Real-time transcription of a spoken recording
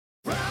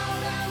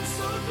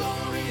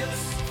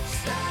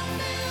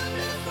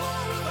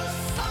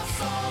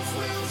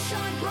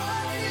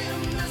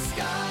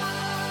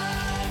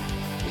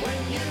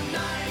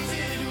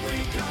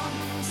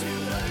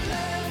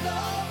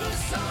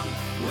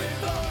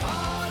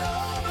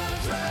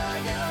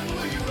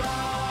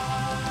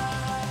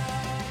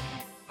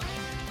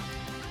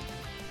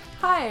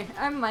Hi,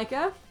 I'm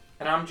Micah,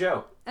 And I'm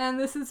Joe. and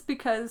this is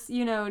Because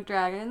You Know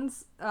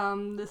Dragons.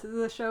 This is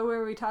a show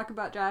where we talk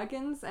about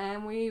dragons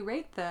and we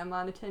rate them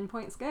on a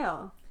 10-point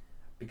scale.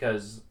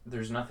 Because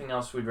there's nothing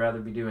else we'd rather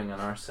be doing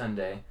on our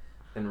Sunday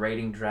than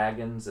rating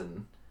dragons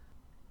and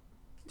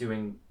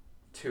doing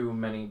too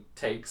many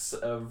takes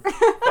of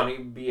funny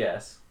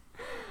BS.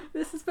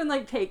 This has been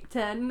like take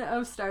 10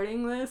 of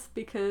starting this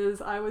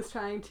because I was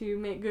trying to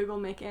make Google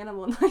make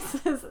animal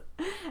noises,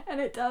 and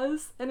it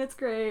does, and it's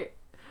great.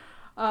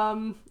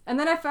 And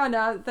then I found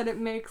out that it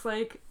makes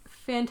like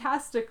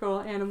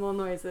fantastical animal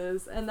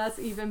noises, and that's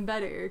even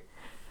better.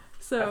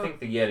 So I think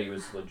the Yeti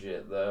was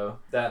legit, though.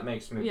 That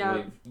makes me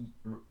Yeah.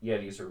 believe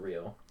Yetis are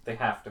real. They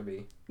have to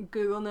be.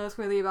 Google knows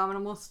where the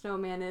abominable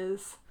snowman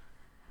is.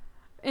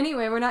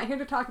 Anyway, we're not here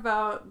to talk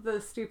about the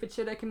stupid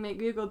shit I can make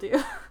Google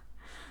do.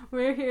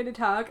 We're here to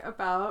talk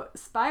about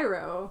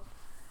Spyro.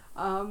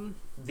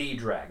 The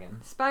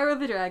dragon. Spyro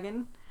the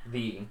Dragon.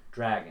 The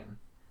dragon.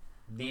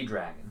 The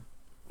dragon.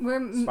 We're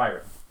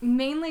Spyro.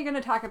 mainly going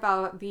to talk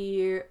about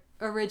the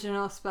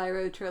original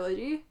Spyro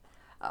trilogy.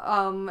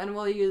 And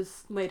we'll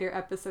use later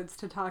episodes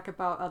to talk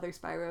about other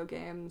Spyro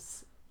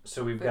games.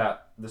 So we've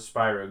got the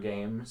Spyro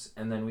games,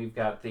 and then we've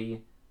got the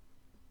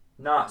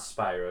not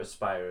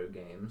Spyro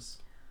games.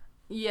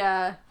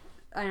 Yeah,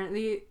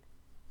 I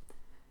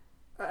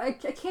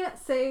can't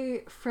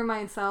say for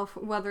myself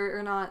whether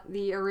or not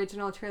the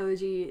original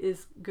trilogy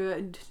is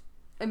good.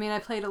 I mean, I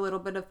played a little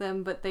bit of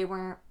them, but they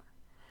weren't.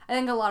 I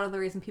think a lot of the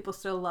reason people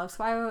still love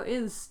Spyro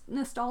is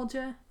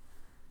nostalgia.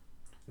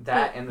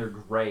 And they're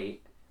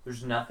great.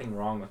 There's nothing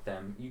wrong with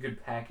them. You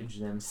could package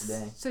them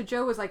today. So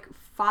Joe was like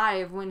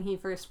 5 when he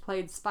first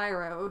played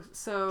Spyro,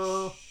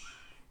 so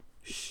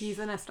he's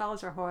a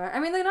nostalgia whore. I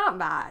mean, they're not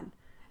bad.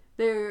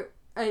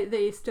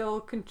 They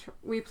still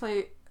we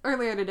play.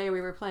 Earlier today we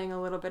were playing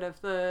a little bit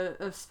of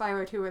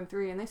Spyro 2 and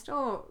 3, and they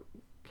still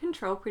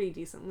control pretty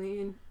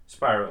decently.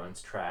 Spyro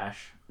 1's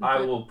trash. I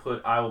will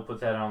put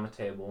that on the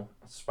table.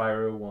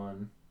 Spyro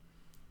 1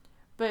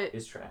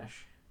 is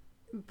trash.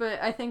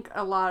 But I think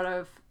a lot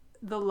of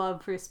the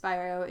love for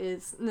Spyro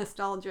is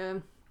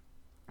nostalgia.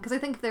 Because I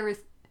think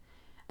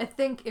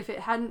if it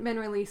hadn't been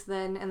released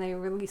then and they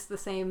released the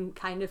same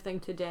kind of thing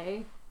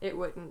today, it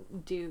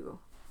wouldn't do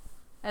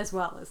as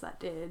well as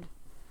that did.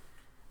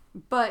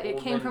 But it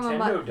came from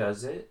Nintendo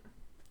does it.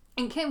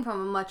 It came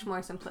from a much more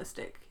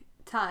simplistic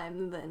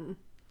time than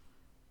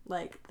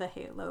like the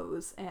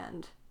Halos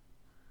and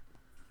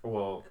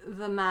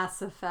the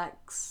Mass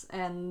Effects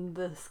and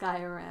the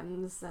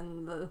Skyrims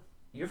and the...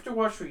 You have to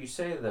watch what you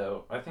say,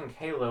 though. I think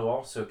Halo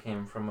also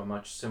came from a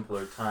much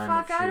simpler time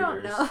of shooters. I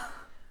don't know.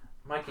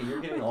 Mikey,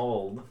 you're getting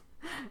old.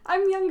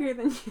 I'm younger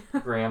than you.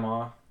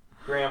 Grandma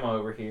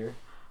over here.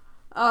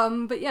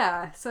 But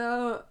yeah,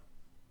 so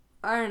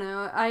I don't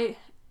know. I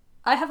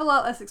have a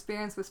lot less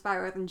experience with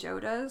Spyro than Joe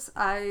does.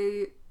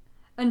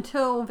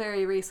 Until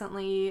very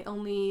recently,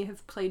 only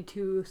have played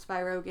 2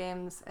 Spyro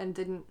games and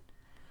didn't...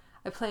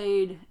 I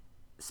played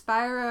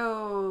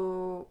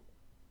Spyro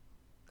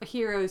A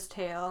Hero's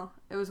Tale.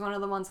 It was one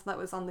of the ones that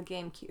was on the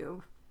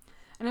GameCube.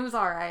 And it was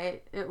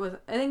alright. I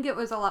think it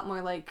was a lot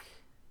more like...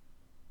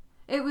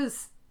 It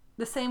was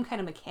the same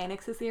kind of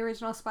mechanics as the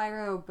original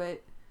Spyro,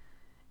 but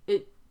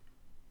it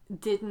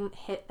didn't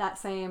hit that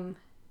same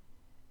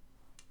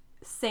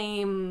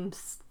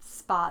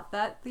spot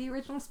that the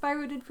original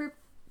Spyro did for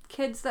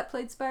kids that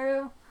played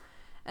Spyro.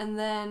 And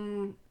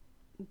then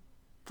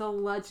The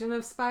Legend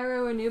of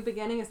Spyro: A New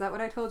Beginning, is that what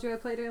I told you I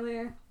played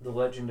earlier? The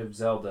Legend of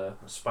Zelda: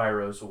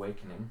 Spyro's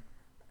Awakening.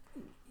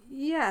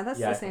 Yeah, that's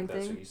the same thing.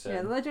 That's thing. what you said.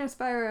 Yeah, The Legend of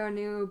Spyro: A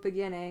New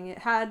Beginning. It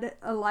had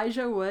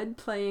Elijah Wood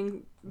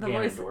playing the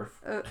voice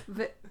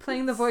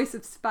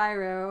of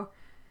Spyro,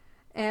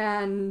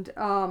 and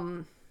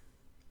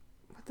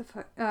what the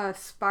fuck?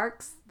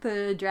 Sparks,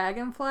 the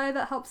dragonfly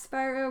that helps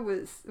Spyro,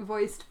 was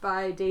voiced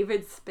by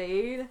David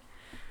Spade.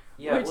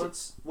 Yeah,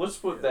 let's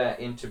put that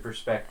into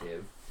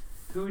perspective.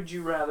 Who would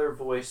you rather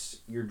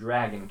voice your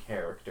dragon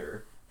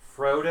character,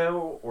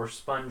 Frodo or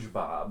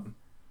SpongeBob?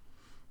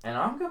 And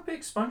I'm gonna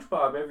pick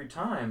SpongeBob every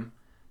time.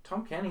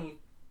 Tom Kenny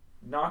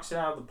knocks it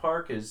out of the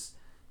park as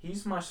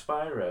he's my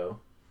Spyro.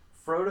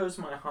 Frodo's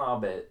my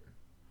Hobbit.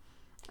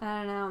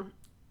 I don't know.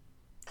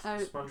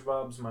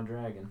 SpongeBob's my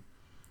dragon.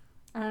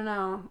 I don't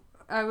know.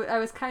 I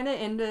was kind of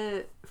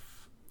into...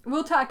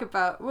 We'll talk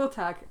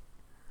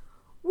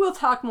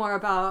more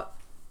about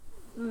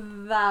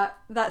that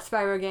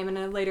Spyro game in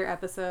a later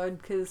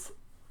episode, because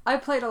I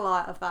played a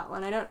lot of that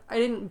one. I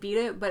didn't beat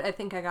it, but I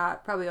think I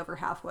got probably over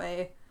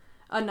halfway,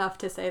 enough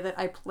to say that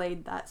I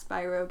played that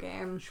Spyro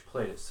game. She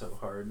played it so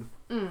hard.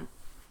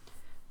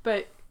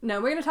 But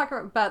no, we're going to talk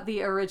about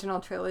the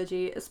original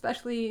trilogy,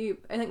 especially,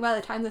 I think by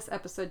the time this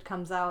episode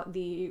comes out,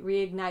 the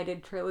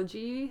Reignited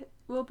trilogy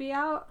will be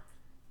out.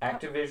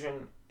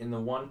 Activision, in the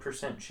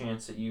 1%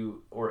 chance that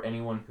you, or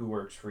anyone who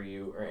works for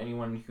you, or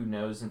anyone who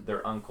knows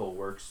their uncle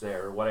works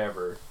there, or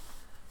whatever,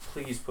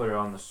 please put it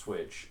on the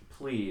Switch.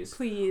 Please.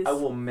 I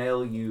will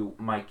mail you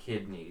my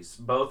kidneys.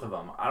 Both of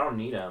them. I don't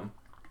need them.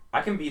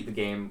 I can beat the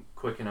game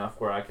quick enough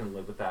where I can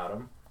live without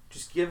them.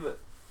 Just give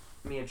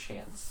me a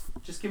chance.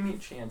 Just give me a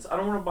chance. I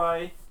don't want to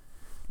buy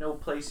no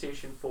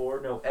PlayStation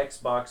 4, no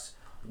Xbox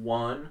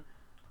One.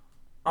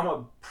 I'm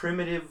a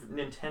primitive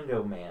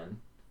Nintendo man.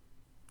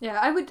 Yeah,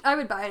 I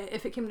would buy it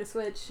if it came to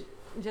Switch.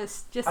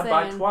 Just I'd saying.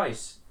 buy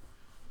twice.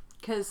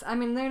 Because, I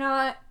mean, they're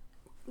not...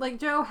 Like,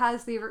 Joe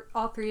has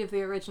all three of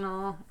the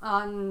original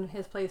on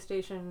his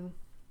PlayStation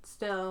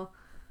still.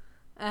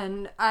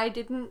 And I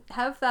didn't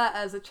have that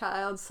as a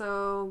child,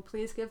 so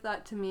please give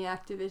that to me,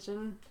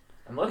 Activision.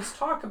 And let's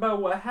talk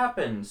about what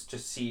happens to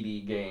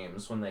CD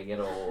games when they get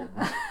old.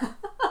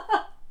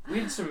 We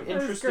had some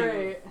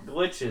interesting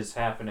glitches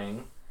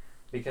happening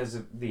because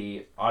of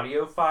the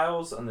audio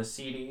files on the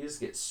CDs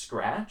get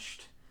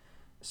scratched.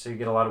 So you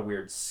get a lot of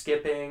weird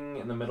skipping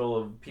in the middle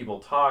of people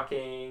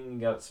talking. You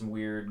got some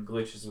weird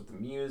glitches with the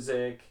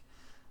music.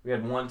 We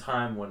had one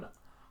time when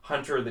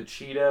Hunter the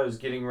Cheetah was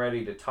getting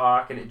ready to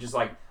talk and it just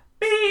like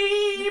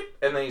beep,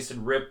 and then he said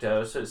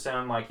Ripto, so it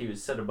sounded like he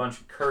said a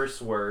bunch of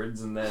curse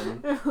words and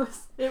then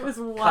it was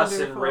wonderful.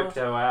 Cussing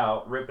Ripto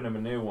out, ripping him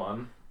a new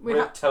one,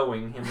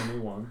 Riptoing him a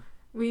new one.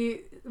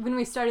 When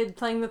we started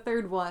playing the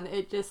third one,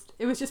 it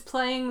was just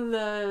playing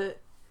the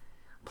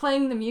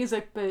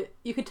music, but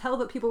you could tell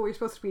that people were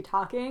supposed to be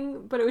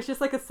talking, but it was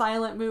just like a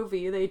silent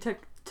movie. They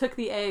took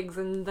the eggs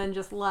and then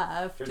just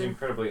left. It was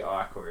incredibly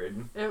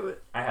awkward.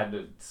 I had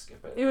to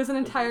skip it. It was an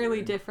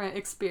entirely different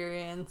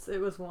experience. It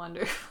was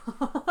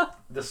wonderful.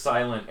 The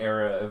silent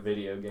era of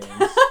video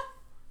games.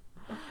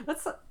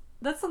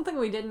 That's something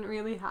we didn't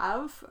really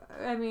have.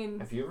 I mean,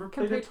 have you ever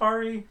played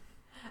Atari?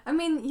 I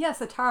mean, yes,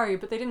 Atari,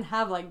 but they didn't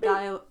have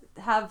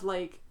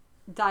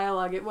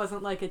dialogue. It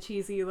wasn't like a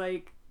cheesy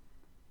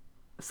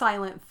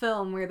silent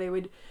film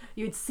where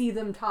you'd see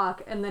them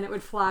talk and then it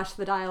would flash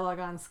the dialogue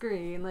on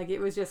screen. Like, it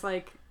was just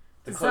like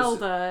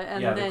Zelda,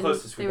 and then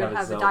they would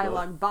have a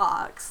dialogue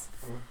box.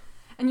 Mm-hmm.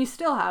 And you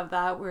still have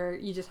that where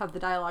you just have the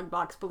dialogue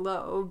box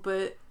below,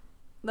 but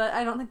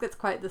I don't think that's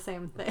quite the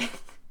same thing.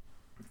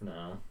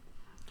 No.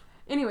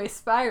 Anyway,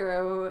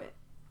 Spyro,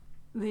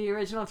 the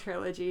original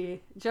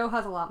trilogy, Joe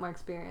has a lot more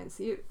experience.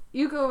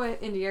 You go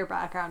into your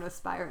background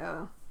with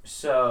Spyro.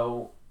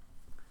 So,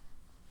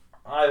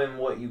 I'm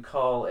what you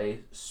call a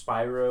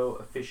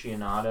Spyro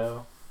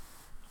aficionado.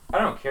 I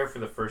don't care for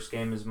the first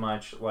game as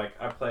much. Like,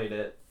 I played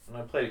it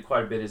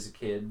quite a bit as a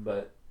kid,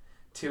 but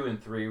 2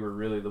 and 3 were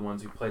really the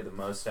ones we played the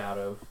most out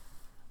of.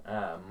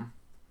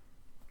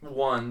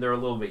 1, they're a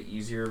little bit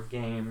easier of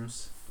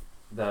games.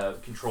 The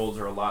controls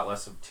are a lot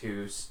less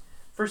obtuse.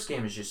 First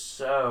game is just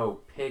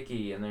so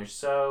picky, and there's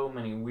so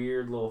many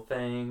weird little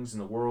things,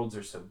 and the worlds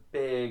are so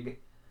big.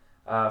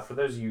 For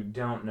those of you who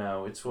don't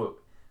know, it's what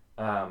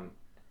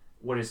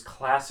is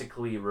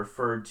classically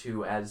referred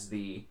to as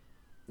the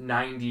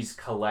 90s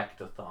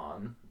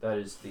collectathon. That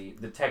is the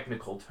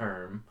technical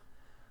term.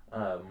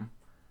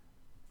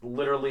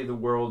 Literally, the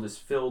world is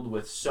filled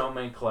with so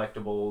many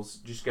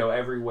collectibles. Just go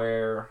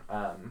everywhere.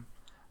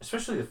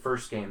 Especially the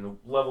first game, the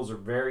levels are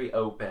very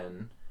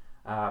open.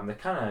 They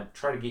kind of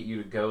try to get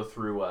you to go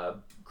through a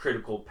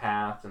critical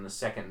path in the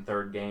second and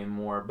third game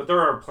more, but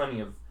there are plenty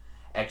of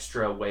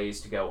extra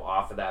ways to go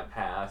off of that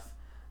path,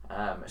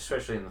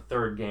 especially in the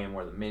third game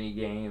where the mini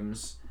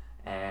games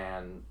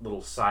and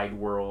little side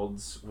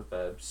worlds with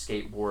the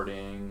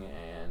skateboarding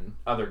and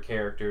other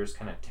characters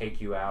kind of take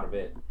you out of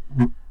it.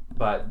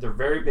 But they're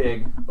very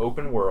big,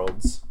 open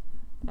worlds.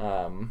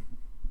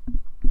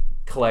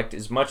 Collect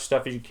as much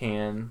stuff as you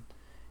can.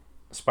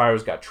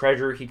 Spyro's got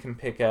treasure he can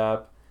pick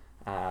up.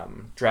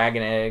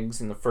 Dragon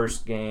eggs in the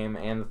first game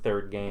and the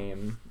third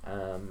game.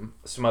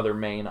 Some other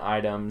main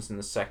items in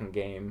the second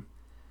game.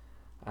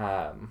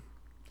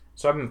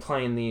 So I've been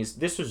playing these.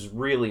 This was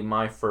really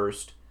my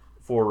first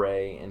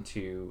foray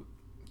into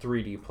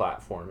 3D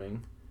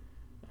platforming.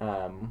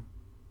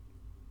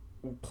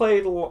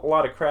 Played a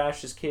lot of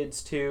Crash as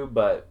kids too,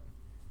 but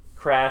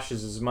Crash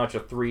is as much a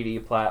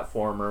 3D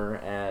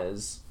platformer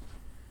as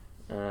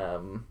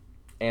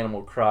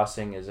Animal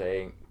Crossing is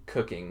a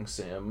cooking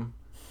sim.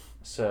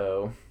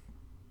 So,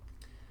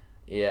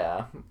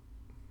 yeah.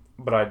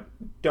 But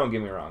don't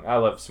get me wrong, I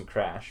love some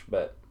Crash,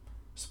 but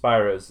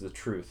Spyro's the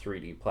true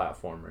 3D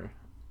platformer.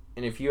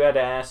 And if you had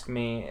to ask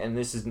me, and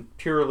this is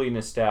purely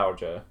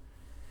nostalgia,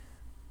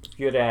 if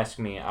you had to ask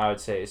me, I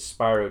would say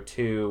Spyro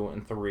 2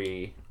 and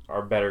 3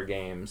 are better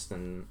games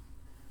than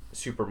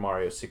Super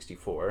Mario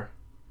 64.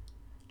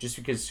 Just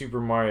because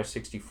Super Mario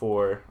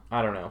 64,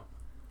 I don't know.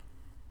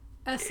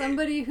 As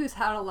somebody who's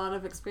had a lot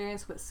of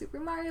experience with Super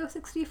Mario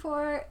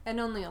 64 and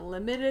only a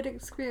limited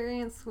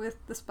experience with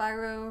the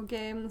Spyro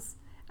games,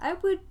 I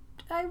would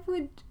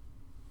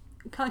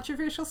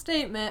controversial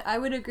statement, I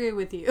would agree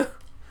with you.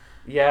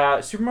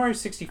 Yeah, Super Mario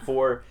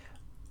 64.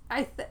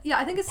 I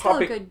think it's still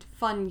a good,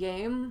 fun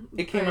game.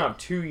 It came out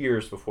 2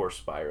 years before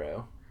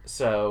Spyro.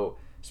 So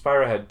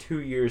Spyro had 2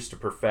 years to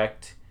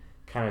perfect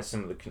kind of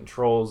some of the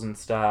controls and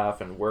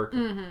stuff and work.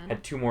 Mm-hmm.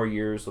 Had 2 more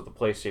years with the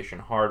PlayStation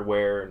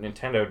hardware.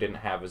 Nintendo didn't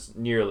have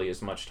nearly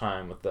as much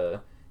time with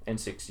the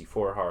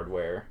N64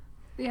 hardware.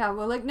 Yeah,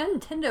 well,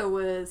 Nintendo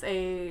was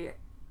they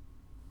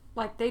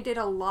did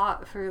a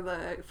lot for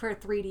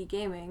 3D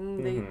gaming.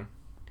 Mm-hmm.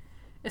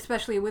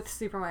 especially with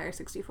Super Mario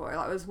 64.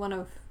 That was one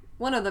of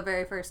the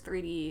very first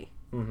 3D.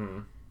 Mm-hmm.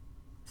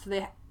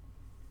 So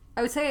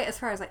I would say as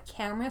far as like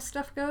camera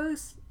stuff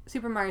goes,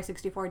 Super Mario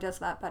 64 does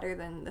that better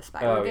than the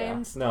Spyro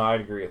games. No,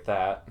 I'd agree with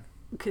that.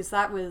 Because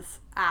that was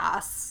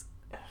ass.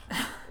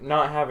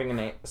 Not having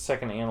an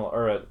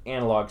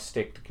analog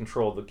stick to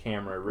control the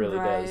camera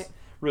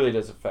really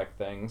does affect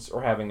things,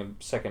 or having a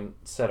second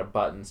set of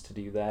buttons to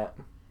do that.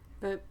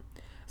 But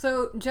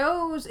so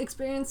Joe's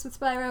experience with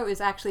Spyro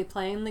is actually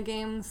playing the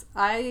games.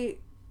 Like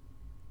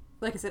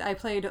I said, I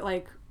played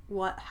like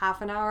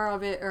half an hour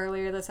of it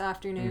earlier this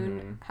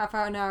afternoon, half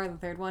hour an hour the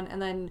third one,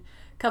 and then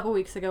a couple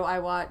weeks ago I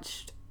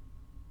watched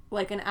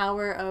like an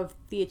hour of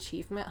the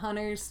Achievement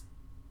Hunters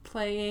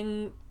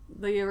playing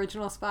the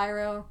original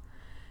Spyro,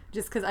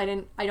 just because I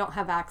don't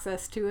have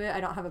access to it. I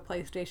don't have a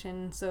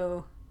PlayStation,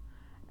 so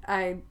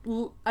I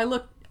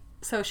looked.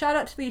 So shout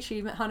out to the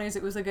Achievement Hunters.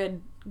 It was a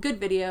good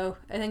video.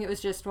 I think it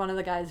was just one of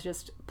the guys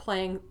just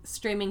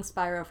streaming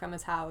Spyro from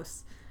his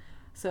house.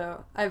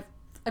 So I've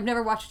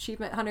never watched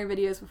Achievement Hunter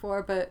videos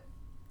before, but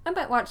I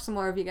might watch some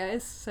more of you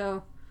guys.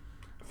 So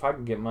if I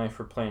can get money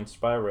for playing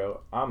Spyro,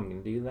 I'm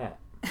gonna do that.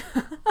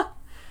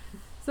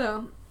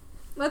 So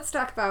let's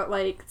talk about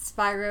like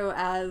Spyro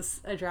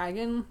as a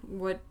dragon.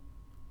 What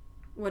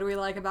do we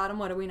like about him?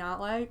 What do we not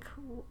like?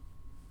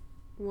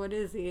 What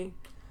is he?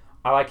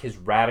 I like his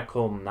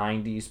radical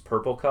 90s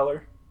purple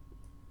color.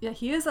 Yeah,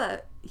 he is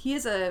a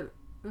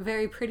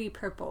very pretty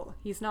purple.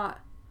 He's not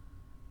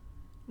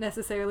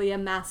necessarily a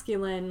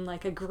masculine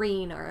like a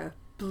green or a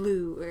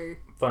blue or...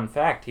 Fun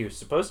fact, he was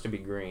supposed to be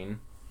green,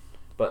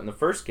 but in the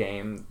first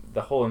game,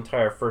 the whole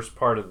entire first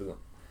part of the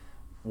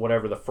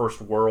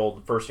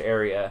first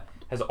area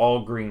has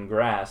all green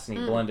grass, and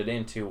he blended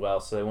in too well,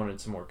 so they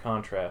wanted some more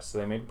contrast, so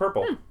they made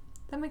purple.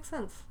 That makes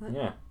sense.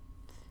 Yeah.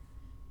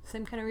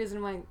 Same kind of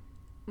reason why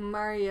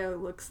Mario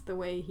looks the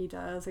way he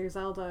does, or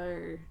Zelda,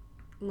 or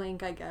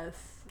Link, I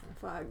guess.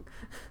 Fuck.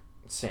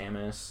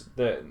 Samus.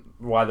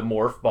 Why the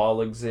morph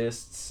ball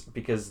exists,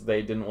 because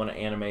they didn't want to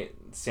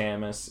animate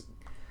Samus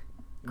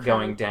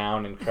going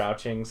down and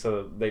crouching,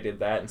 so they did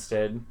that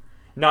instead.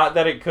 Not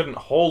that it couldn't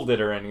hold it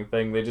or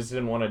anything, they just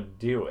didn't want to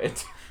do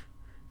it.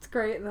 It's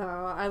great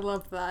though. I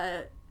love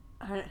that.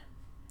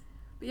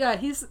 Yeah,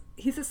 he's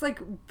just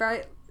like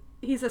bright.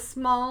 He's a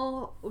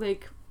small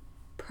like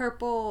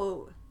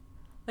purple,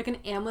 like an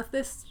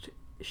amethyst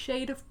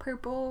shade of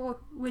purple.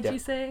 Would you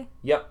say?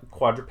 Yep,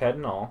 quadruped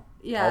and all.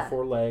 Yeah, all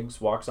 4 legs,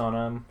 walks on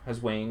them,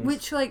 has wings.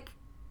 Which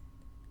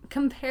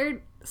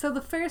so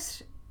the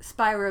first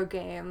Spyro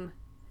game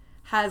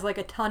has like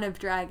a ton of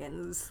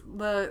dragons.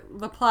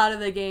 The plot of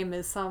the game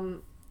is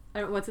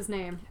what's his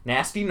name?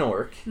 Nasty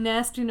Nork.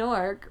 Nasty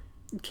Nork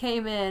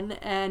came in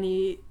and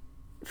he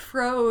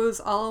froze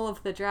all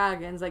of the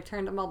dragons, like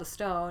turned them all to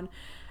stone.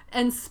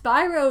 And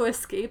Spyro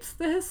escapes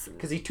this.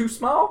 Because he's too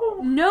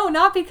small? No,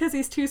 not because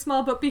he's too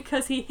small, but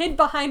because he hid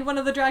behind one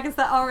of the dragons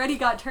that already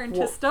got turned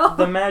to stone.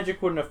 The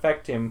magic wouldn't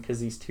affect him because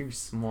he's too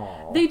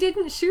small. They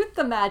didn't shoot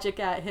the magic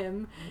at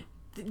him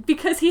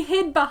because he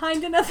hid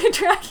behind another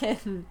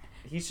dragon.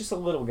 He's just a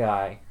little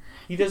guy.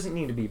 He doesn't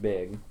need to be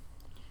big.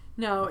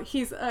 No,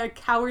 he's a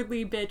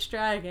cowardly bitch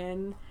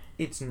dragon.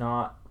 It's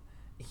not.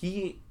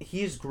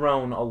 He's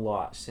grown a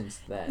lot since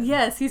then.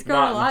 Yes, he's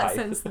grown a lot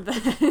since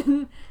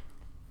then.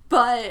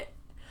 But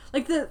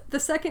like the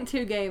second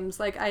 2 games,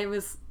 like I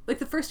was like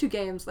the first 2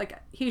 games, like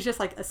he's just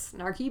like a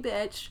snarky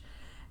bitch.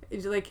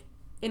 It's like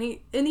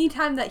any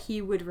time that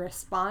he would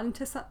respond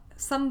to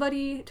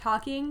somebody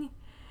talking,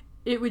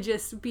 it would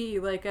just be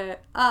like a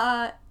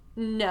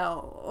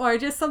no, or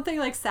just something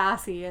like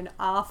sassy and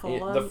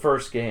awful. The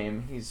first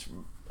game, he's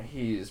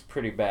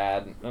pretty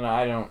bad, and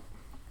I don't.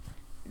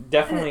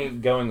 Definitely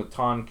going with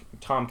Tom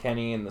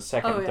Kenny in the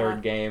second and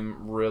third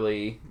game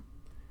really.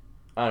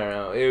 I don't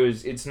know.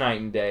 It's night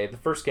and day. The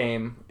first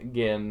game,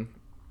 again,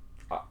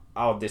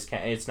 I'll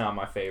discount. It's not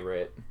my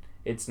favorite.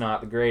 It's not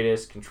the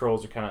greatest.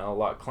 Controls are kind of a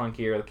lot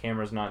clunkier. The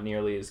camera's not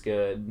nearly as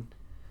good.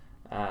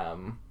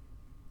 Not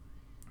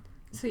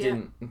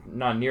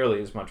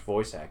nearly as much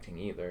voice acting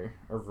either,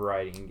 or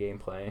variety in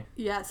gameplay.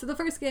 Yeah. So the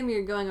first game,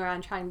 you're going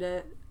around trying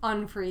to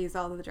unfreeze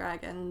all the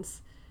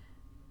dragons,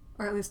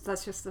 or at least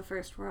that's just the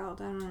first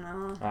world. I don't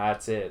know.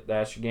 That's it.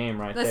 That's your game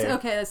there.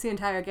 Okay, that's the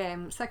entire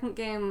game. Second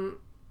game,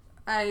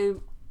 I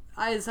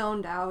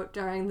zoned out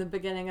during the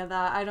beginning of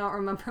that. I don't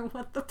remember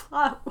what the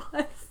plot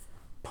was.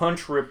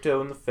 Punch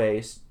Ripto in the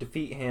face,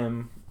 defeat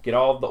him, get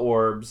all of the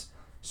orbs,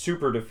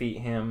 super defeat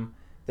him,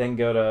 then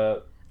go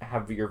to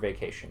have your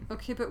vacation.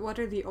 Okay, but what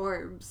are the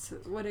orbs?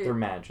 They're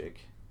magic.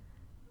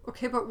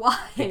 Okay, but why?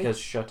 Because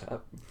shut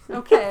up.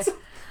 Okay.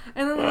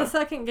 And then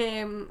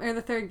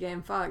the third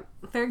game,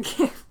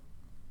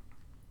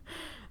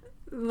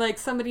 like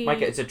somebody...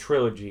 Micah, it's a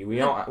trilogy.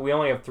 We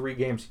only have 3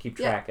 games to keep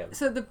track of.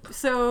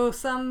 So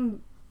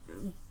some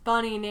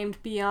bunny named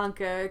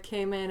Bianca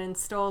came in and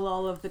stole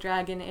all of the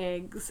dragon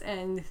eggs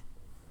and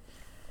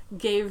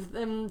gave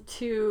them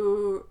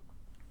to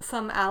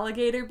some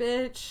alligator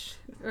bitch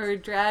or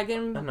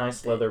dragon. A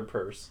nice leather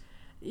purse.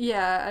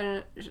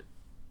 Yeah,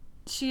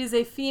 she is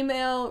a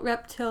female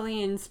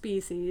reptilian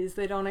species.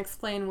 They don't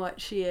explain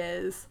what she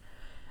is.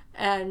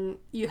 And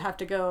you have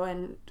to go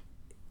and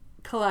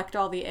collect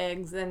all the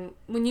eggs. And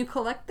when you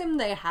collect them,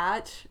 they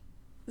hatch.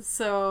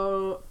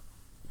 So...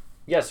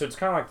 Yeah, so it's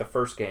kind of like the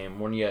first game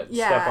when you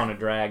step on a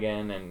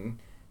dragon and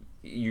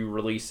you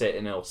release it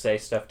and it'll say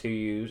stuff to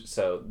you.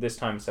 So this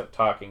time, instead of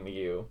talking to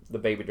you, the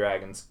baby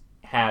dragons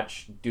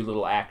hatch, do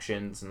little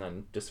actions, and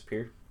then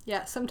disappear.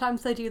 Yeah,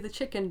 sometimes they do the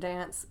chicken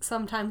dance.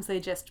 Sometimes they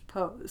just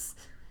pose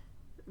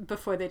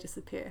before they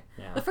disappear.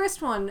 Yeah. The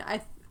first one,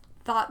 I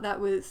thought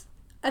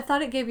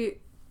it gave you,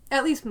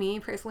 at least me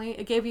personally,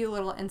 it gave you a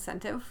little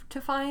incentive to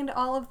find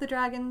all of the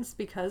dragons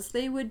because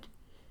they would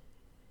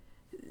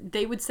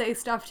say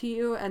stuff to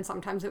you, and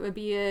sometimes it would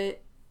be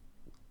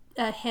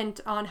a hint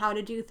on how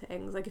to do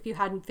things. Like if you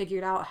hadn't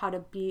figured out how to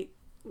beat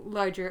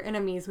larger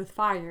enemies with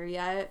fire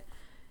yet,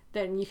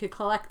 then you could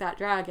collect that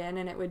dragon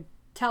and it would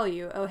tell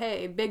you, oh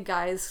hey, big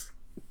guys,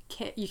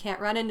 you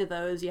can't run into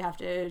those, you have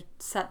to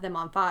set them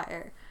on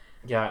fire.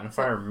 Yeah, and if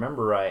I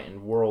remember right,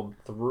 in World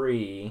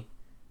 3,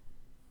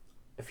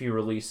 if you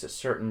release a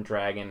certain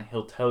dragon,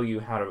 he'll tell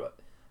you how to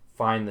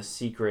find the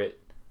secret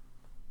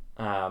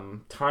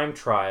time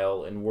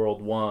trial in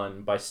World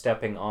 1 by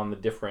stepping on the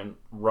different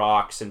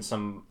rocks in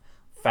some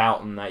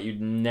fountain that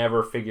you'd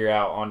never figure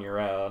out on your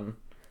own.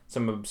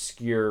 Some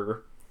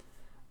obscure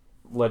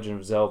Legend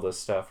of Zelda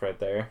stuff right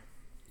there.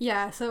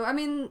 Yeah, so I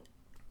mean,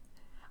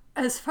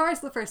 as far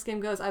as the first game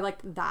goes, I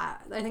liked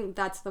that. I think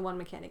that's the one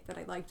mechanic that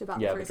I liked about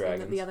the first game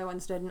that the other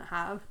ones didn't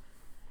have.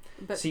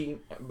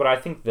 But I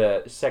think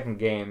the second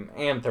game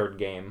and third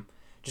game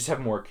just have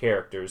more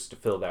characters to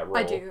fill that role.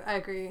 I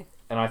agree.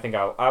 And I think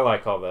I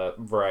like all the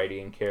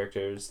variety in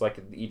characters. Like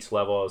each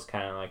level is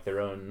kind of like their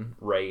own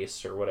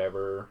race or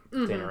whatever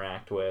to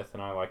interact with,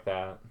 and I like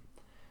that.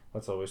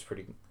 That's always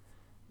pretty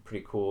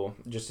cool,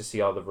 just to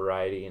see all the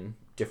variety and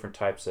different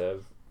types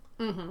of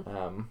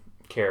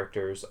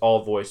characters,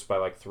 all voiced by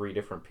like 3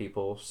 different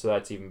people. So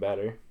that's even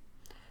better.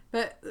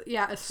 But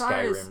yeah, as far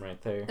Skyrim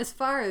right there. As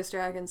far as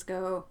dragons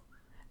go,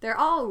 they're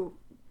all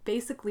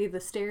basically the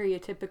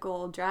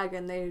stereotypical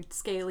dragon. They're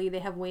scaly. They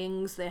have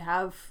wings. They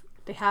have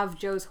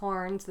Joe's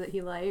horns that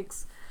he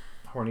likes.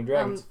 Horny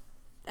dragons.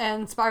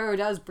 And Spyro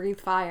does breathe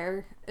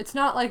fire. It's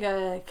not like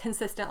a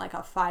consistent, like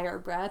a fire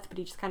breath, but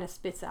he just kind of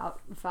spits out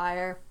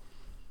fire.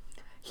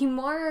 He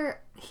kind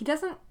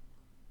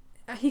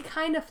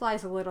of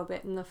flies a little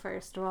bit in the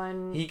first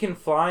one. He can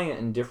fly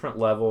in different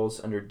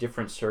levels under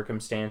different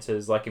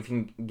circumstances. Like if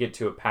you can get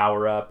to a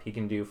power-up, he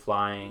can do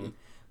flying,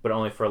 but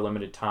only for a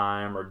limited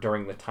time, or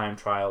during the time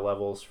trial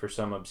levels, for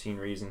some obscene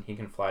reason, he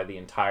can fly the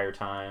entire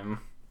time.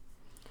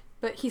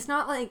 But he's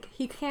not like,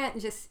 you can't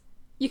just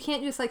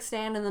like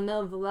stand in the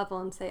middle of the level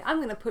and say, I'm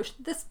going to push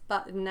this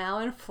button now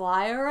and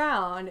fly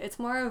around. It's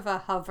more of a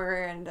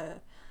hover and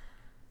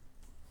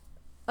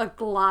a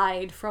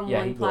glide from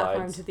one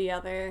platform to the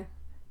other.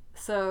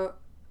 So,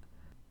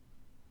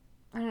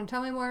 I don't know,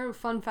 tell me more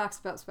fun facts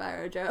about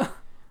Spyro, Joe.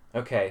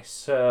 Okay,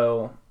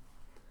 so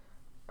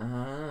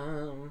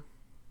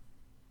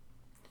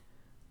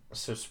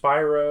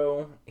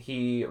Spyro,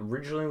 he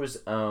originally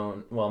was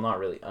owned, well, not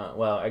really owned,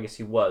 well, I guess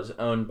he was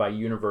owned by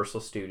Universal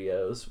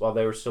Studios while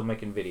they were still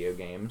making video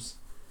games.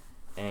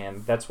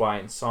 And that's why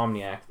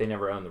Insomniac, they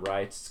never owned the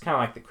rights. It's kind of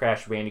like the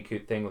Crash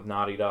Bandicoot thing with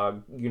Naughty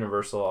Dog.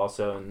 Universal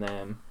also owned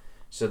them.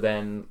 So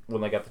then,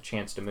 when they got the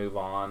chance to move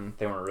on,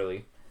 they weren't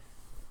really...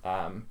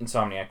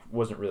 Insomniac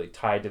wasn't really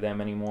tied to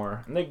them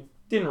anymore. And they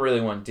didn't really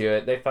want to do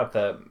it. They thought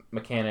the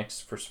mechanics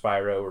for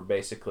Spyro were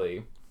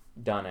basically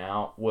done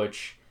out,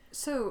 which...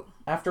 So,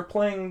 after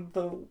playing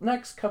the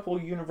next couple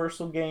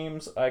Universal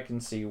games, I can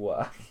see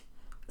why.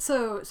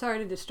 So, sorry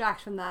to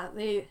distract from that.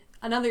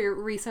 Another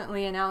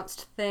recently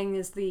announced thing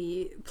is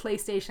the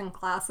PlayStation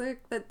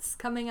Classic that's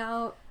coming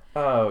out.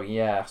 Oh,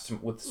 yeah.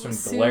 With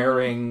some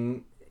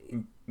glaring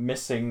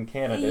missing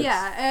candidates.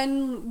 Yeah,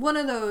 and one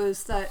of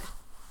those that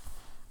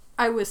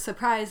I was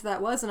surprised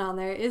that wasn't on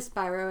there is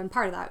Spyro, and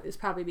part of that is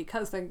probably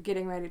because they're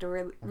getting ready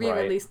to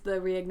re-release the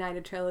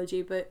Reignited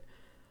trilogy, but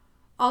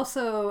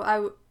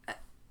also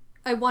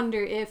I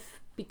wonder if,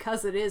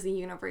 because it is a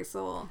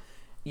Universal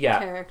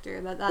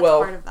character, that's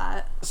part of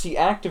that. See,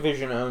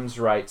 Activision owns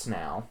rights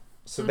now,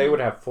 so they would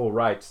have full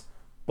rights,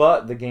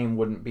 but the game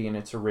wouldn't be in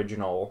its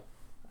original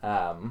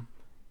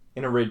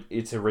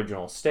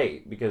original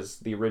state, because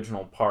the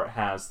original part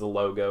has the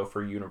logo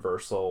for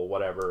Universal,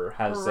 whatever,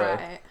 has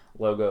a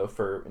logo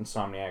for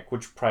Insomniac,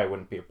 which probably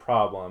wouldn't be a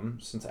problem,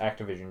 since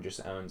Activision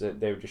just owns it.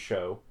 They would just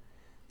show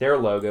their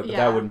logo, but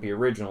that wouldn't be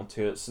original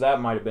to it, so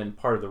that might have been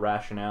part of the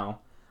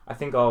rationale. I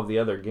think all of the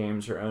other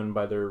games are owned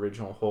by their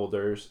original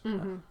holders.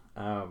 The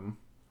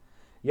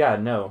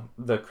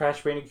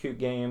Crash Bandicoot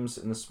games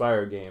and the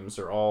Spyro games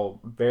are all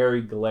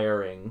very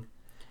glaring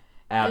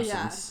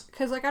absence. Yeah,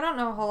 because I don't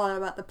know a whole lot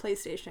about the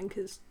PlayStation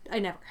because I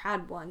never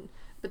had one,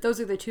 but those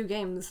are the 2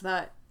 games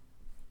that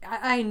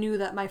I knew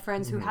that my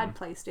friends who had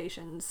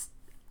PlayStations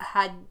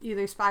had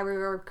either Spyro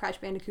or Crash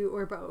Bandicoot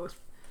or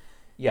both.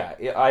 Yeah,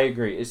 I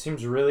agree. It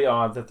seems really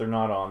odd that they're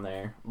not on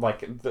there.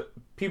 Like,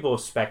 people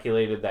have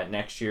speculated that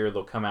next year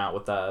they'll come out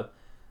with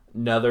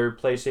another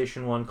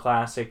PlayStation 1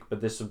 classic, but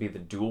this will be the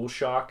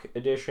DualShock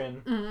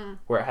edition,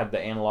 where it had the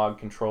analog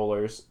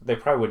controllers. They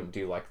probably wouldn't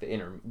do like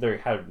they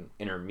had an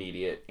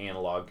intermediate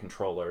analog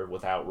controller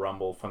without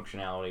rumble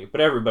functionality, but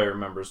everybody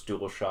remembers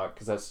DualShock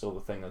because that's still the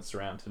thing that's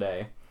around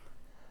today.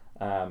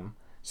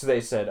 So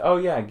they said, oh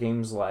yeah,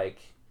 games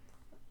like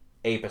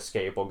Ape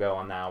Escape will go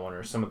on that one,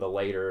 or some of the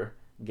later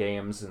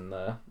games in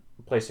the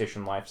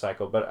PlayStation life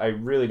cycle, but I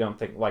really don't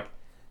think, like,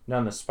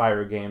 none of the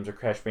Spyro games or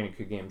Crash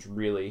Bandicoot games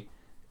really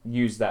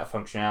use that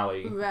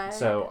functionality, right.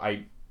 So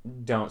I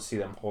don't see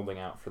them holding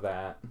out for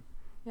that.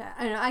 Yeah,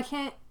 I know, I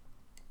can't,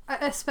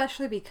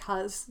 especially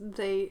because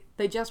they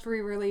just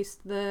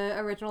re-released the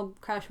original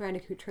Crash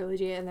Bandicoot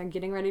trilogy, and they're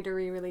getting ready to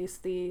re-release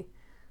the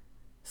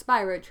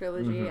Spyro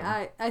trilogy.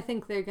 I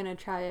think they're gonna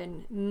try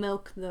and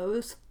milk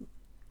those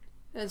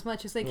as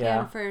much as they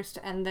can first,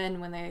 and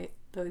then when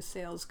those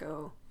sales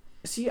go.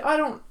 See,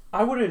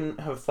 I wouldn't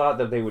have thought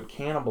that they would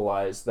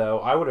cannibalize, though.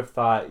 I would have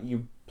thought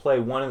you play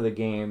one of the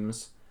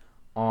games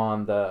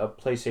on the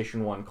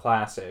PlayStation 1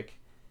 Classic,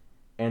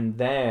 and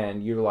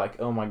then you're like,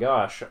 oh my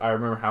gosh, I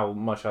remember how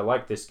much I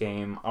like this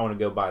game, I want to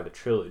go buy the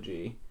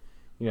trilogy.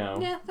 You know?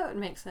 Yeah, that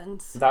would make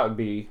sense. That would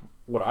be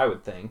what I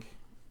would think.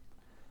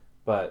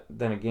 But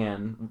then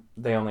again,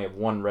 they only have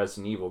one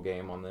Resident Evil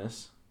game on the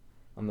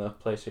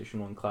PlayStation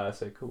 1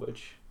 Classic,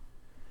 which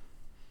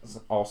is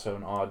also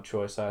an odd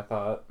choice, I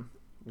thought.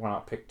 Why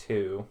not pick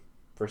 2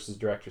 versus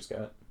Director's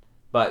Cut?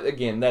 But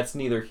again, that's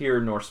neither here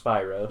nor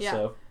Spyro,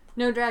 so...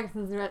 No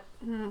dragons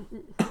in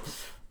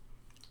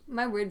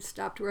my words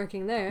stopped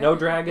working there. No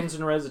dragons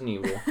in Resident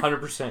Evil.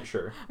 100%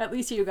 sure. At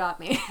least you got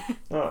me.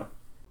 Oh.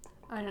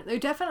 I don't. They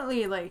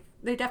definitely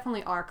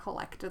are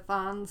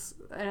collectathons.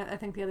 I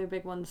think the other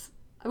big ones.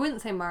 I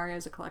wouldn't say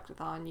Mario's a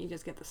collectathon. You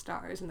just get the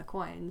stars and the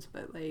coins,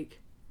 but like.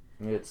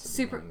 It's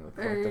Super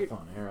the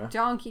collectathon era.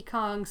 Donkey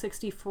Kong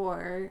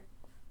 64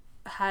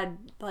 had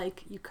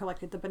like you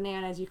collected the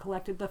bananas, you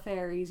collected the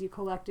fairies, you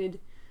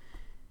collected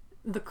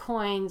the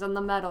coins and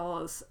the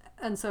medals,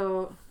 and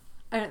so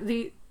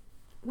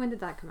when did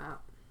that come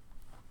out?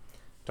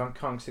 Donkey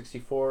Kong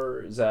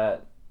 64 is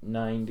that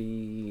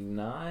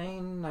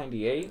 99,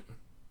 98?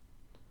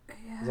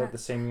 Yeah. Is that the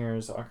same year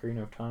as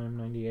Ocarina of Time,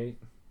 98?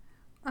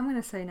 I'm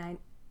gonna say 9.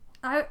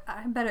 I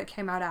bet it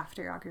came out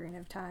after Ocarina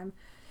of Time.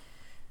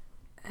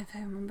 If I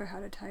remember how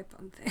to type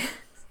on things.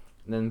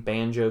 And then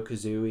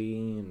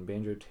Banjo-Kazooie and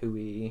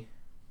Banjo-Tooie.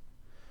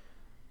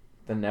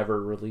 The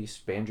never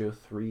released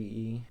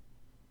Banjo-3.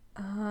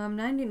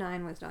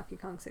 99 was Donkey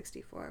Kong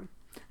 64.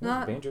 When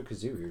was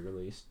Banjo-Kazooie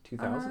released?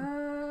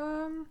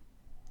 2000?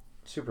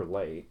 Super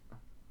late.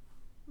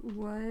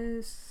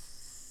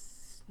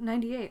 Was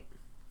 98.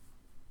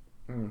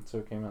 So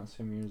it came out the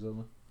same year as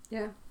Zelda.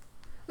 Yeah.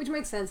 Which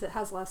makes sense. It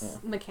has less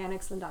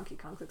mechanics than Donkey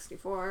Kong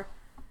 64.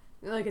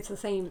 Like, it's the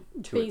same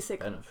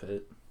basic... its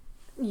benefit.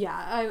 Yeah,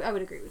 I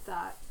would agree with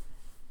that.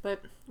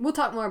 But we'll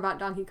talk more about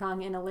Donkey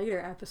Kong in a later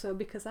episode,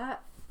 because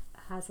that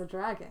has a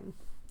dragon.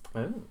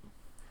 Oh.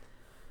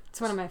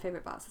 It's one of my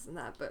favorite bosses in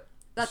that, but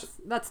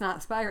that's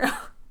not Spyro.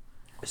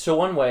 So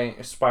one way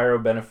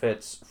Spyro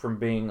benefits from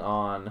being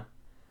on...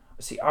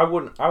 See, I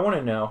want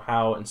to know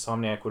how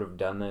Insomniac would have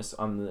done this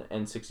on the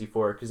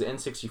N64, because the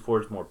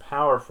N64 is more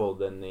powerful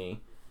than the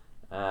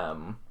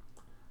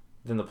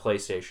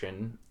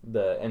PlayStation.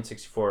 The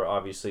N64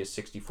 obviously is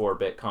a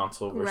 64-bit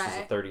console versus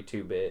a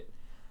 32-bit.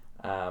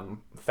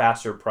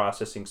 Faster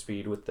processing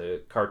speed with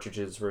the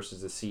cartridges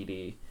versus the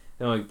CD.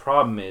 The only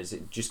problem is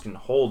it just can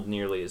hold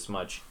nearly as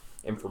much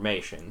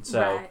information.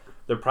 So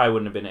there probably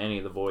wouldn't have been any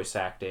of the voice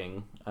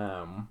acting,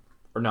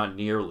 or not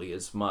nearly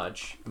as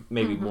much.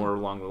 Maybe more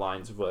along the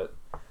lines of what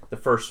the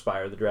first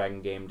Spyro the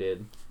Dragon game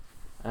did.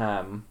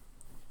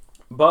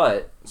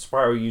 But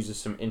Spyro uses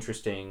some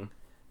interesting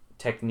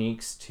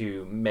techniques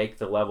to make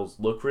the levels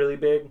look really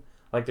big.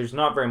 Like, there's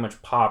not very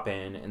much pop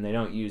in, and they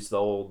don't use the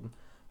old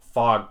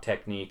fog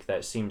technique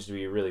that seems to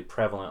be really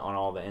prevalent on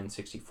all the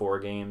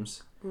N64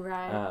 games.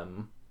 Right.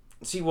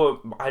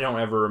 I don't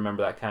ever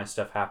remember that kind of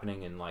stuff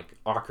happening in, like,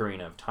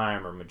 Ocarina of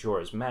Time or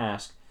Majora's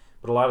Mask,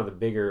 but a lot of the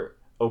bigger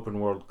open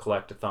world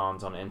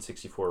collectathons on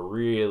N64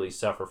 really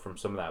suffer from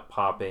some of that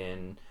pop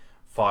in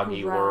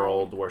foggy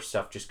world where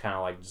stuff just kind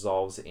of like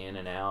dissolves in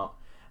and out,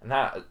 and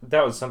that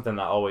was something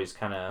that always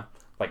kind of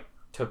like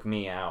took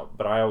me out.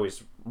 But I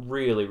always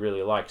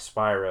really like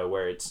Spyro,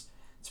 where it's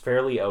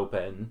fairly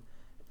open.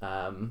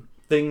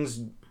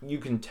 Things you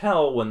can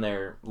tell when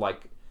they're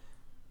like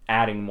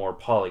adding more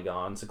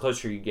polygons. The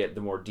closer you get,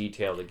 the more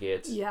detailed it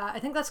gets. Yeah, I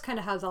think that's kind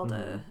of how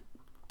Zelda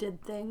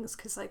did things,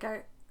 because like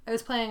I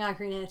was playing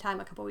Ocarina of Time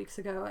a couple weeks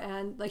ago,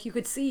 and like you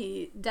could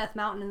see Death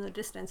Mountain in the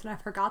distance, and I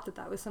forgot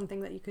that was something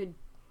that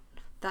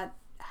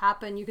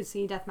happened. You could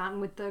see Death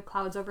Mountain with the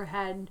clouds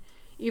overhead,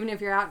 even if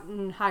you're out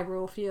in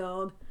Hyrule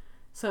Field.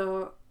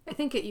 So I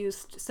think it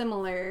used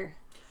similar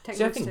techniques.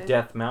 See, I think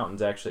Death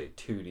Mountain's actually a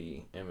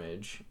 2D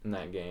image in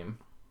that game.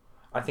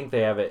 I think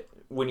they have it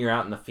when you're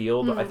out in the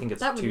field. I think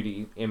it's a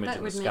 2D image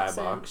in the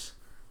skybox.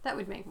 That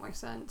would make more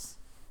sense.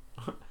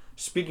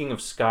 Speaking of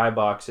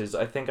skyboxes,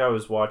 I think I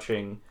was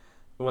watching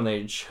when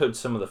they showed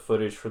some of the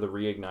footage for the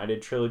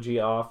Reignited trilogy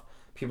off.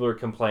 People are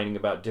complaining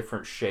about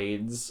different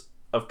shades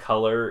of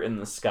color in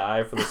the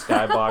sky for the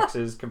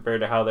skyboxes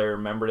compared to how they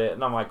remembered it,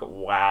 and I'm like,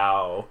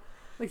 wow.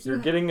 Like You're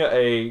getting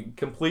a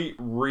complete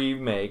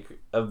remake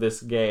of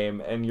this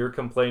game, and you're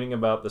complaining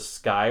about the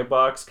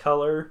skybox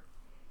color?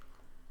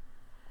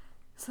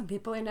 Some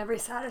people are never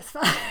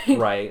satisfied.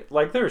 Right.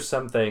 Like, there are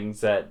some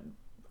things that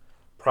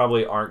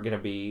probably aren't going to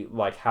be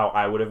like how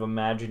I would have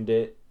imagined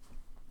it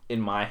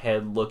in my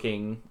head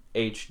looking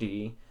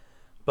HD.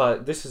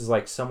 But this is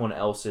like someone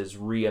else's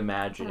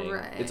reimagining.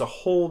 Right. It's a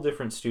whole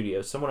different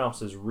studio. Someone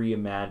else's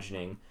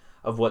reimagining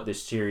of what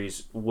this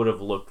series would have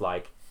looked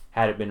like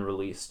had it been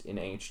released in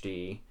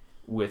HD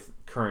with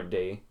current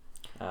day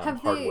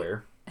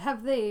hardware.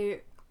 Have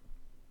they,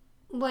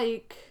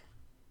 like,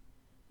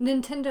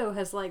 Nintendo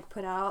has, like,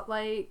 put out,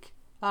 like,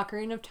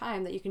 Ocarina of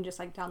Time that you can just,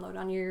 like, download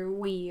on your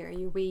Wii or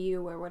your Wii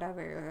U or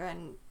whatever,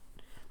 and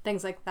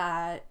things like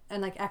that.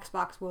 And, like,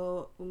 Xbox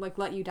will, like,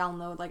 let you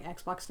download, like,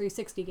 Xbox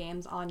 360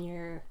 games on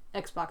your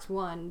Xbox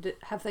One.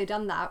 Have they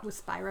done that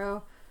with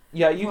Spyro?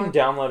 Yeah, you can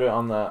download it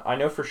on the... I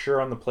know for sure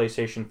on the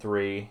PlayStation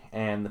 3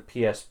 and the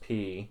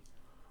PSP.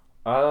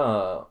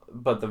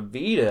 But the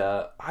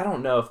Vita, I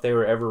don't know if they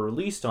were ever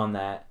released on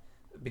that,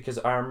 because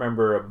I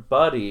remember a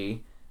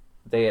buddy,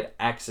 they had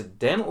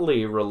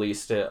accidentally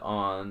released it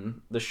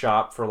on the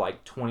shop for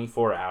like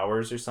 24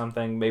 hours or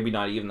something, maybe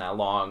not even that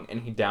long,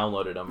 and he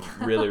downloaded them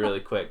really,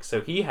 really quick.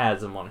 So he has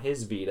them on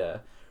his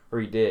Vita, or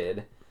he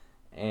did,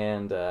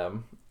 and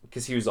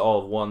because he was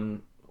all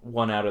one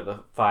out of the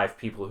 5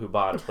 people who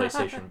bought a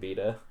PlayStation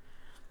Vita.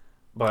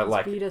 But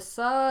like, Vita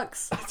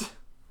sucks.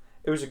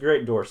 it was a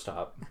great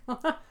doorstop.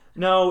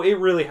 No, it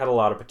really had a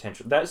lot of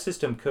potential. That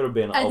system could have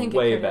been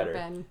way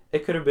better.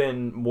 It could have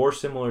been more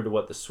similar to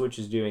what the Switch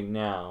is doing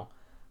now,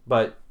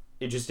 but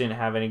it just didn't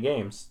have any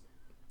games.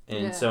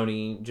 And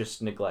Sony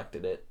just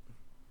neglected it.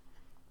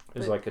 It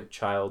was like a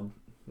child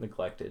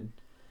neglected.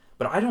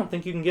 But I don't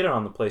think you can get it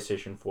on the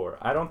PlayStation 4.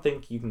 I don't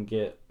think you can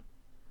get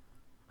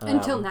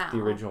until now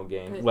the original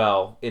game.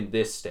 Well, in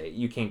this state,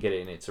 you can't get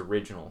it in its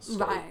original state.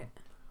 Right.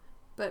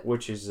 But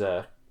which is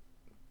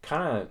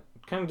kind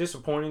of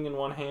disappointing in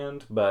one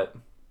hand, but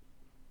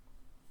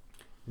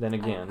then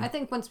again, I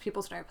think once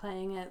people start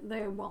playing it,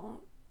 they won't.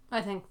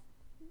 I think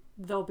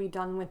they'll be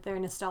done with their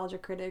nostalgia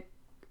critic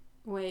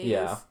ways.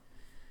 Yeah.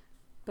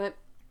 But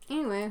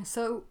anyway,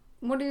 so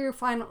what are your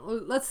final?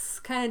 Let's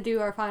kind of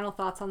do our final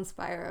thoughts on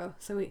Spyro.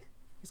 So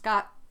he's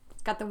got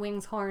the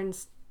wings,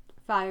 horns,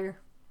 fire,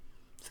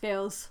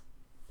 scales.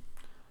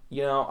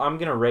 You know, I'm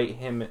gonna rate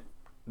him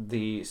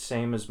the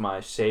same as my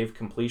save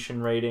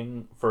completion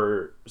rating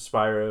for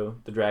Spyro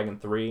the Dragon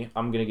 3.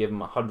 I'm gonna give him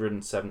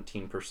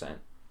 117%.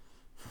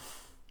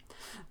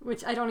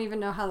 Which I don't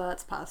even know how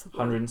that's possible.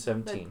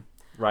 117.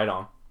 Right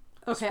on.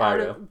 Okay,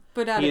 Spyro. out of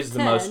 10. He is the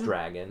most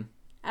dragon.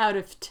 Out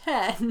of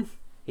 10.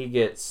 He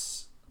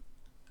gets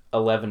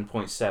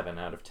 11.7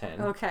 out of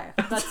 10. Okay,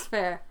 that's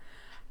fair.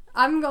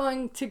 I'm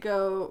going to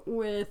go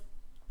with,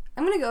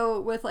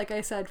 like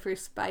I said, for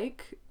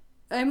Spike.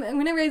 I'm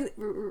going to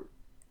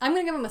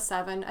give him a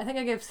 7. I think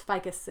I gave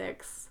Spike a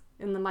 6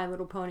 in the My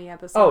Little Pony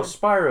episode. Oh,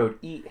 Spyro'd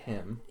eat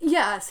him.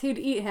 Yes, he'd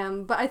eat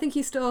him, but I think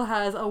he still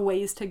has a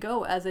ways to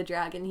go as a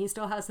dragon. He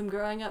still has some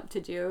growing up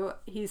to do.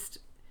 He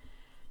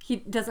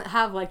doesn't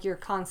have, like, your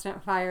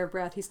constant fire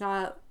breath. He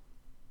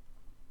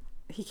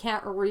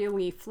can't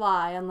really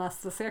fly unless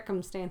the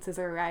circumstances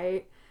are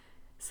right.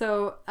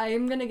 So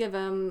I'm gonna give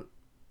him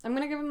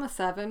a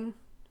 7.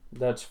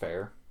 That's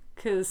fair.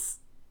 Cause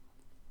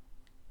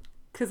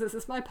this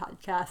is my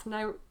podcast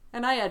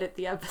and I edit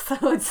the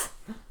episodes.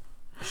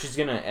 She's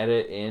gonna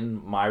edit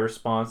in my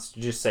response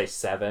to just say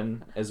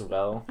 7 as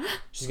well.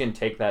 She's gonna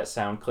take that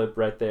sound clip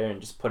right there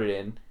and just put it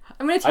in.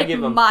 I'm gonna take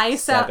my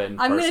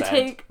sound. I'm gonna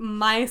take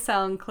my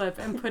sound clip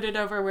and put it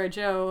over where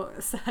Joe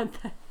said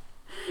that.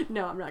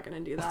 No, I'm not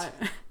gonna do that.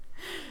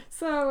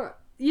 So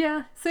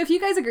yeah. So if you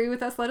guys agree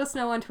with us, let us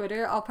know on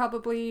Twitter. I'll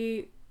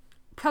probably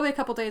a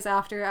couple days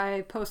after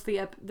I post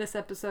this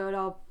episode,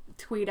 I'll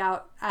tweet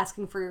out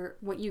asking for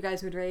what you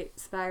guys would rate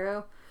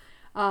Spyro.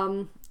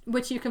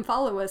 Which you can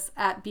follow us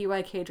at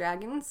BYK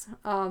Dragons.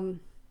 Or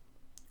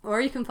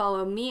you can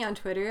follow me on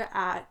Twitter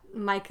at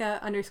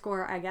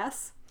Micah_I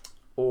guess.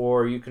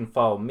 Or you can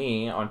follow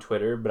me on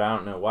Twitter, but I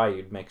don't know why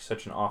you'd make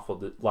such an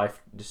awful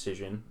life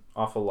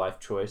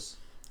choice.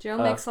 Joe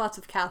makes lots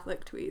of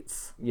Catholic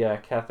tweets. Yeah,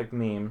 Catholic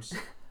memes.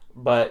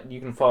 But you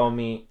can follow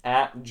me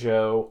at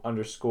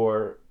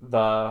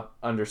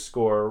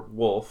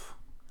Joe_the_wolf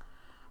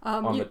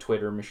on the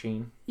Twitter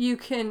machine. You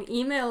can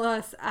email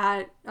us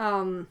at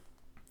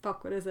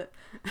what is it?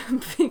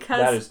 Because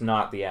that is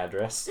not the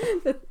address.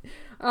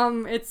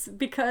 It's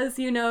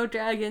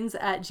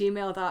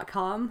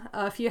becauseyouknowdragons@gmail.com.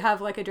 If you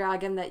have like a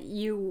dragon that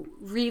you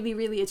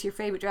really, it's your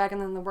favorite dragon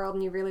in the world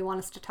and you really want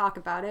us to talk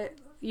about it,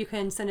 you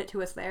can send it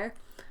to us there.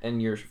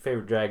 And your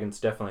favorite dragon's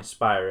definitely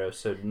Spyro,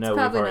 so no,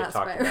 we've already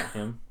talked about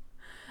him.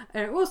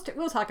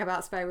 We'll talk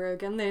about Spyro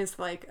again. There's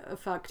like a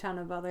fuck ton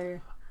of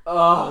other.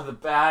 Oh, the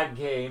bad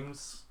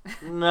games.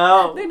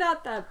 No. They're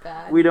not that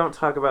bad. We don't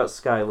talk about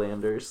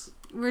Skylanders.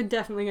 We're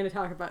definitely going to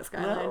talk about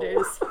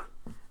Skylanders. No.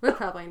 We're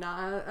probably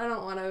not. I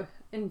don't want to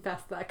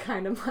invest that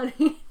kind of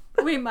money.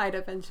 We might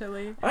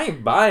eventually. I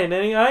ain't buying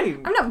any.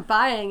 I'm not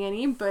buying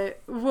any,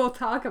 but we'll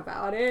talk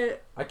about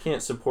it. I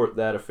can't support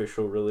that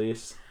official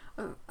release.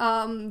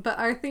 But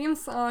our theme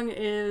song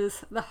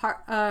is the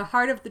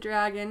Heart of the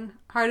Dragon,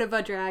 Heart of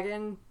a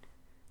Dragon,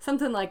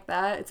 something like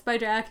that. It's by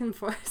Dragon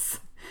Force,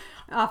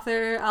 off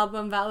their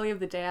album Valley of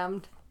the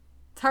Damned.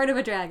 It's Heart of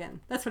a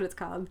Dragon. That's what it's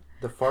called.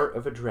 The Fart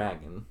of a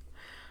Dragon.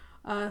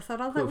 Is that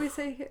all that we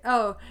say here?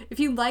 Oh, if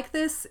you like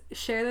this,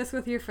 share this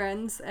with your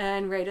friends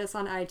and rate us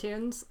on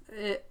iTunes.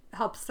 It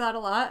helps us out a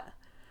lot.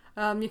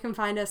 You can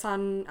find us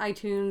on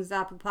iTunes,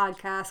 Apple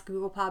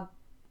Podcasts,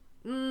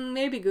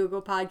 maybe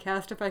Google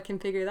Podcast if I can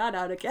figure that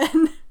out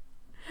again.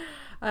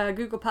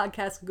 Google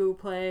Podcasts, Google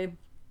Play,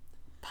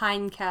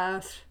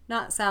 Pinecast,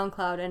 not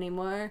SoundCloud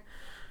anymore.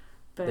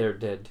 But They're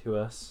dead to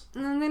us.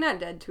 they're not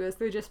dead to us.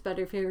 They're just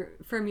better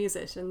for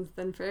musicians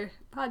than for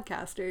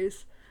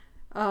podcasters.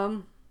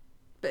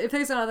 But if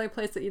there's another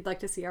place that you'd like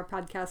to see our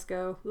podcast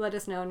go, let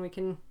us know and we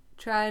can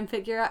try and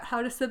figure out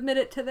how to submit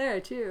it to there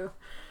too.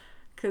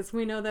 Because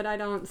we know that I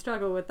don't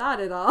struggle with that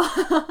at all.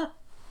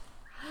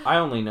 I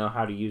only know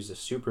how to use a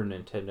Super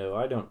Nintendo.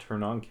 I don't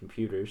turn on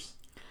computers.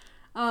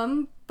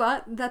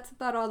 But that's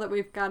about all that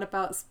we've got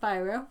about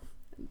Spyro.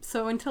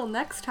 So until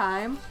next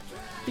time,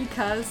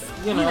 because,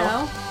 you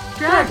know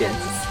dragons.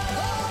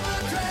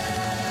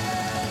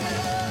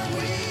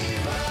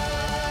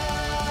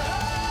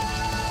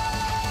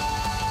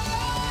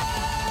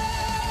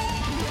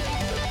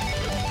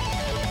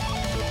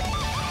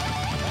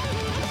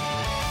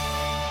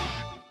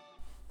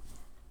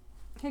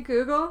 Hey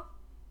Google,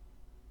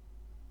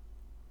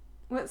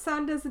 what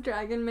sound does a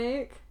dragon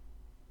make?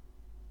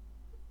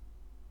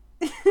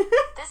 This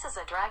is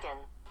a dragon.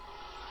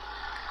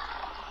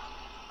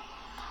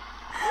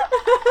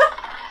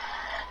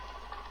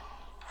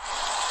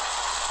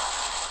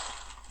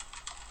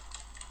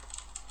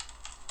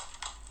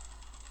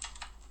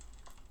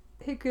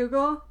 Hey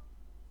Google.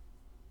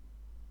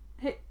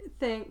 Hey,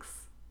 thanks.